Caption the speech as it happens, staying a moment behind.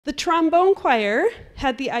The trombone choir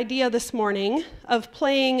had the idea this morning of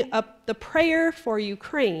playing the prayer for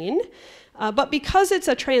Ukraine, but because it's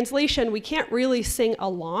a translation, we can't really sing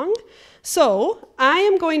along. So I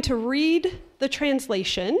am going to read the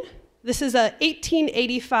translation. This is a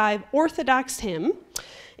 1885 Orthodox hymn.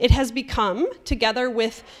 It has become, together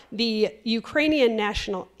with the Ukrainian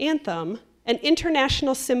national anthem, an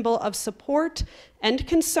international symbol of support and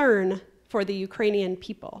concern for the Ukrainian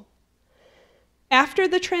people. After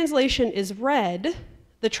the translation is read,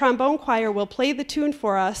 the trombone choir will play the tune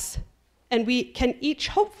for us, and we can each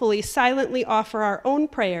hopefully silently offer our own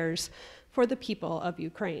prayers for the people of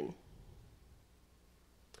Ukraine.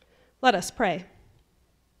 Let us pray.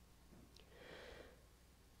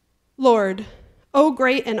 Lord, O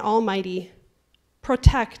great and almighty,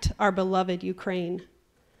 protect our beloved Ukraine.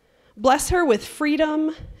 Bless her with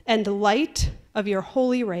freedom and light of your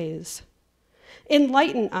holy rays.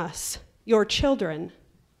 Enlighten us, your children,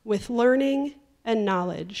 with learning and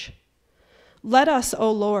knowledge. Let us,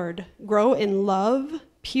 O Lord, grow in love,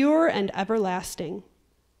 pure and everlasting.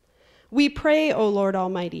 We pray, O Lord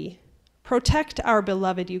Almighty, protect our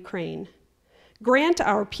beloved Ukraine. Grant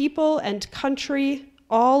our people and country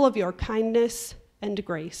all of your kindness and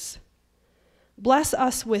grace. Bless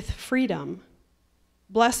us with freedom.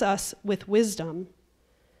 Bless us with wisdom.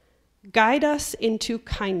 Guide us into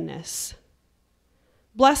kindness.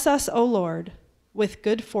 Bless us, O Lord, with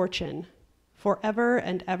good fortune, forever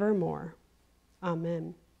and evermore.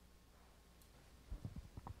 Amen.